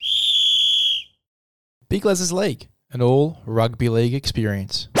Big Les's League, an all rugby league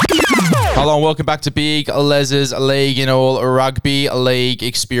experience. Hello and welcome back to Big Les's League, an all rugby league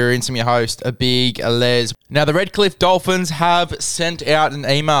experience. I'm your host, Big Les. Now, the Redcliffe Dolphins have sent out an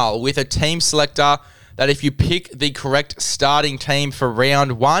email with a team selector that if you pick the correct starting team for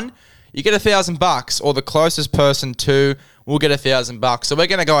round one, you get $1,000, or the closest person to will get $1,000. So we're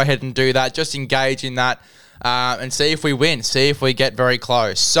going to go ahead and do that, just engage in that and see if we win, see if we get very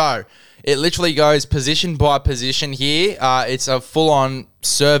close. So it literally goes position by position here. It's a full-on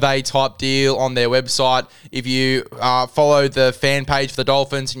survey type deal on their website. If you follow the fan page for the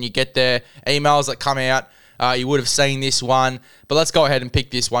Dolphins and you get their emails that come out, you would have seen this one. But let's go ahead and pick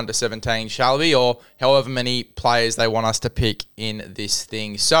this 1 to 17, shall we? Or however many players they want us to pick in this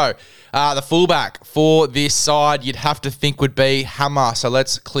thing. So the fullback for this side you'd have to think would be Hammer. So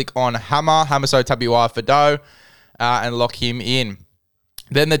let's click on Hammer, Hamiso Tabuai-Fidow, and lock him in.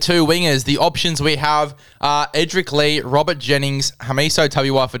 Then the two wingers, the options we have are Edric Lee, Robert Jennings, Hamiso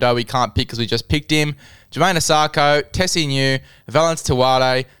Tabuai-Fidow, we can't pick because we just picked him, Jermaine Asako, Tessie New, Valence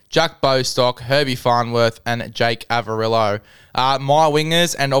Tuwade, Jack Bostock, Herbie Farnworth, and Jake Averillo. My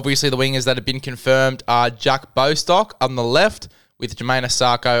wingers, and obviously the wingers that have been confirmed, are Jack Bostock on the left with Jermaine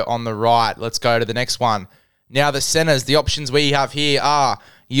Asako on the right. Let's go to the next one. Now the centres, the options we have here are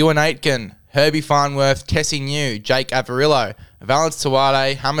Ewan Aitken, Herbie Farnworth, Tessie New, Jake Averillo, Valence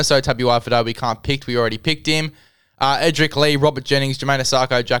Tuwade, Hamiso Tabuai-Fidow, we can't pick, we already picked him. Edric Lee, Robert Jennings, Jermaine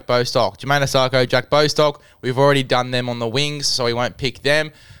Asako, Jack Bostock. Jermaine Asako, Jack Bostock, we've already done them on the wings, so we won't pick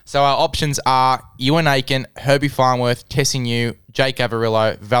them. So our options are Ewan Aitken, Herbie Farnworth, Tessie New, Jake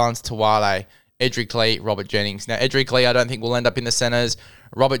Averillo, Valence Tuwade, Edric Lee, Robert Jennings. Now, Edric Lee, I don't think will end up in the centres.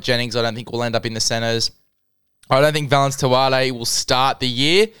 Robert Jennings, I don't think will end up in the centres. I don't think Valence Tuwade will start the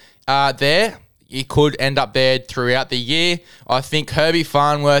year there. He could end up there throughout the year. I think Herbie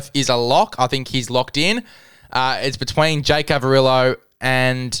Farnworth is a lock. I think he's locked in. It's between Jake Averillo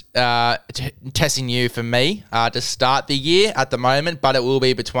and Tessie New for me to start the year at the moment, but it will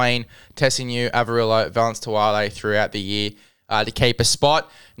be between Tessie New, Averillo, Valence Tuwade throughout the year to keep a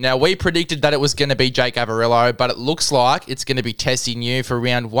spot. Now, we predicted that it was going to be Jake Averillo, but it looks like it's going to be Tessie New for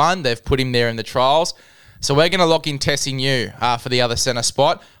round one. They've put him there in the trials. So we're going to lock in Tessie New for the other centre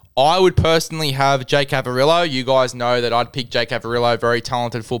spot. I would personally have Jake Averillo. You guys know that I'd pick Jake Averillo, very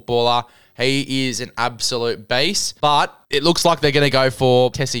talented footballer. He is an absolute beast, but it looks like they're going to go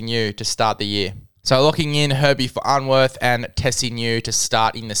for Tessie New to start the year. So locking in Herbie Farnworth and Tessie New to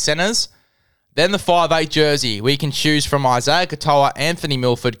start in the centres. Then the 5'8 jersey. We can choose from Isaiah Katoa, Anthony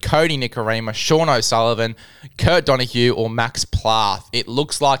Milford, Cody Nikorima, Sean O'Sullivan, Kurt Donahue, or Max Plath. It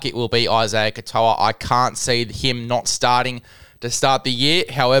looks like it will be Isaiah Katoa. I can't see him not starting to start the year.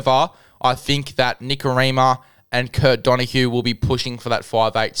 However, I think that Nikorima and Kurt Donahue will be pushing for that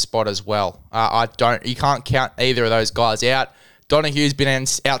 5'8 spot as well. You can't count either of those guys out. Donahue's been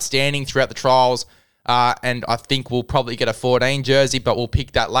outstanding throughout the trials, and I think we'll probably get a 14 jersey, but we'll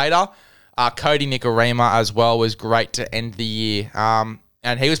pick that later. Cody Nikorima as well was great to end the year.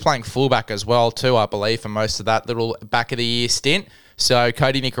 And he was playing fullback as well too, I believe, for most of that little back of the year stint. So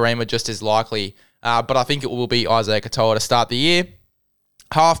Cody Nikorima just as likely. But I think it will be Isaiah Katoa to start the year.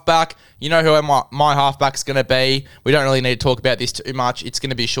 Halfback, you know who my halfback's going to be. We don't really need to talk about this too much. It's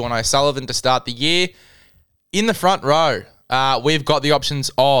going to be Sean O'Sullivan to start the year. In the front row, we've got the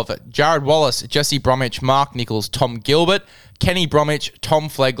options of Jared Wallace, Jesse Bromwich, Mark Nichols, Tom Gilbert, Kenny Bromwich, Tom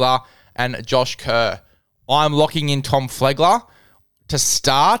Flegler, and Josh Kerr. I'm locking in Tom Flegler to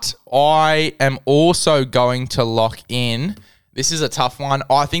start. I am also going to lock in, this is a tough one,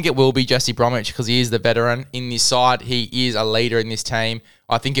 I think it will be Jesse Bromwich because he is the veteran in this side. He is a leader in this team.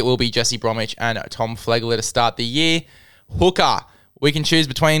 I think it will be Jesse Bromwich and Tom Flegler to start the year. Hooker, we can choose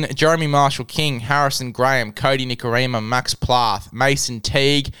between Jeremy Marshall-King, Harrison Graham, Cody Nikorima, Max Plath, Mason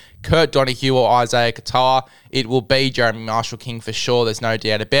Teague, Kurt Donahue, or Isaiah Katoa. It will be Jeremy Marshall-King for sure. There's no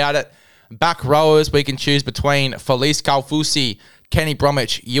doubt about it. Back rowers, we can choose between Felice Kaufusi, Kenny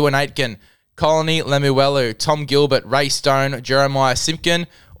Bromwich, Ewan Aitken, Colony Lemuelu, Tom Gilbert, Ray Stone, Jeremiah Simpkin,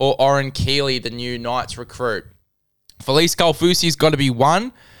 or Oren Keeley, the new Knights recruit. Felice Kaufusi's got to be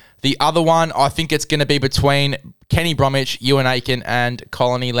one. The other one, I think it's going to be between Kenny Bromwich, Ewan Aitken, and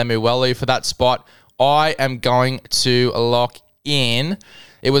Colony Lemuelu for that spot. I am going to lock in.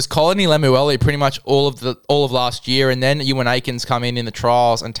 It was Colony Lemuelu pretty much all of last year, and then Ewan Aiken's come in the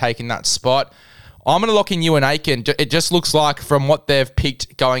trials and taken that spot. I'm going to lock in Ewan Aitken. It just looks like from what they've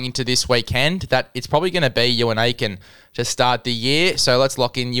picked going into this weekend that it's probably going to be Ewan Aitken to start the year. So let's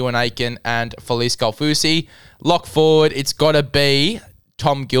lock in Ewan Aitken and Felice Kaufusi. Lock forward, it's got to be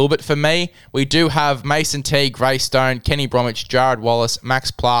Tom Gilbert for me. We do have Mason Teague, Ray Stone, Kenny Bromwich, Jared Wallace,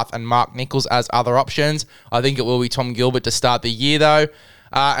 Max Plath, and Mark Nichols as other options. I think it will be Tom Gilbert to start the year, though.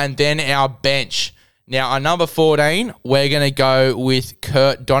 And then our bench. Now, our number 14, we're going to go with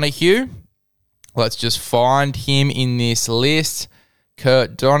Kurt Donahue. Let's just find him in this list.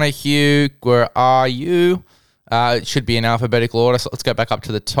 Kurt Donahue, where are you? It should be in alphabetical order, so let's go back up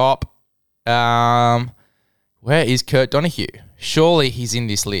to the top. Where is Kurt Donahue? Surely he's in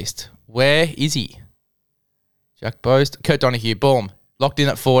this list. Where is he? Jack Boast. Kurt Donahue, boom. Locked in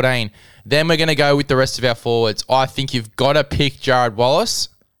at 14. Then we're going to go with the rest of our forwards. I think you've got to pick Jared Wallace.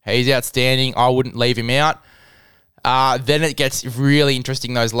 He's outstanding. I wouldn't leave him out. Then it gets really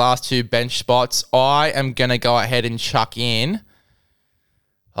interesting, those last two bench spots. I am going to go ahead and chuck in.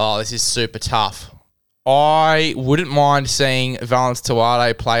 Oh, this is super tough. I wouldn't mind seeing Valence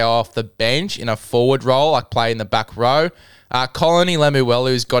Tuade play off the bench in a forward role, like play in the back row. Colony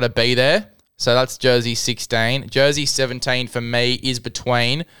Lemuelu's got to be there. So that's jersey 16. Jersey 17 for me is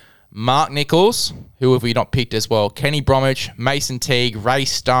between Mark Nichols, who have we not picked as well, Kenny Bromwich, Mason Teague, Ray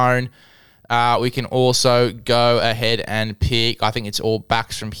Stone. We can also go ahead and pick, I think it's all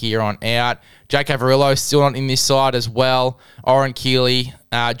backs from here on out. Jake Averillo still not in this side as well. Oren Keeley,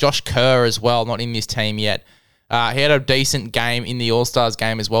 Josh Kerr as well, not in this team yet. He had a decent game in the All-Stars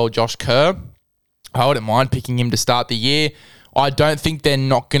game as well, Josh Kerr. I wouldn't mind picking him to start the year. I don't think they're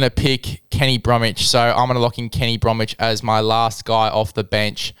not going to pick Kenny Bromwich, so I'm going to lock in Kenny Bromwich as my last guy off the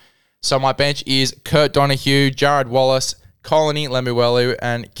bench. So my bench is Kurt Donahue, Jared Wallace, Colony Lemuelu,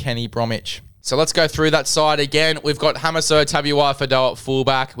 and Kenny Bromwich. So let's go through that side again. We've got Hamaso Tabuai-Fidow at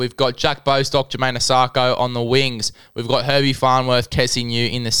fullback. We've got Jack Bostock, Jermaine Asako on the wings. We've got Herbie Farnworth, Tessie New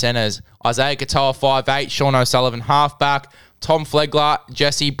in the centres. Isaiah Katoa 5'8", Sean O'Sullivan halfback. Tom Flegler,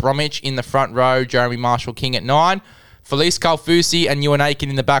 Jesse Bromwich in the front row. Jeremy Marshall-King at 9. Felice Kalfusi and Ewan Aiken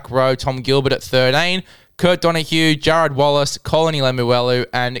in the back row. Tom Gilbert at 13. Kurt Donahue, Jared Wallace, Colony Lemuelu,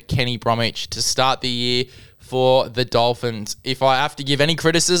 and Kenny Bromwich to start the year for the Dolphins. If I have to give any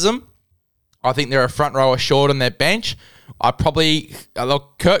criticism, I think they're a front rower short on their bench. I probably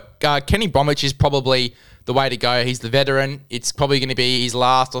look. Kenny Bromwich is probably the way to go. He's the veteran. It's probably going to be his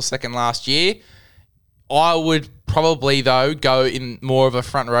last or second last year. I would probably, though, go in more of a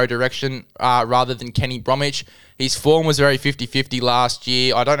front row direction rather than Kenny Bromwich. His form was very 50-50 last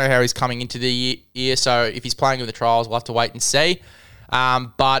year. I don't know how he's coming into the year, so if he's playing with the trials, we'll have to wait and see.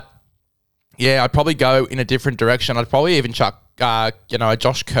 But, yeah, I'd probably go in a different direction. I'd probably even chuck, a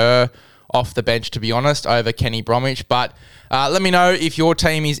Josh Kerr off the bench, to be honest, over Kenny Bromwich. But let me know if your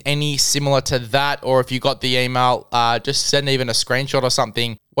team is any similar to that, or if you got the email, just send even a screenshot or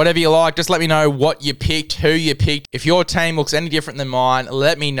something. Whatever you like, just let me know what you picked, who you picked. If your team looks any different than mine,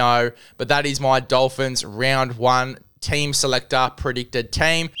 let me know. But that is my Dolphins round 1 team selector predicted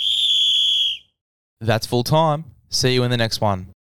team. That's full time. See you in the next one.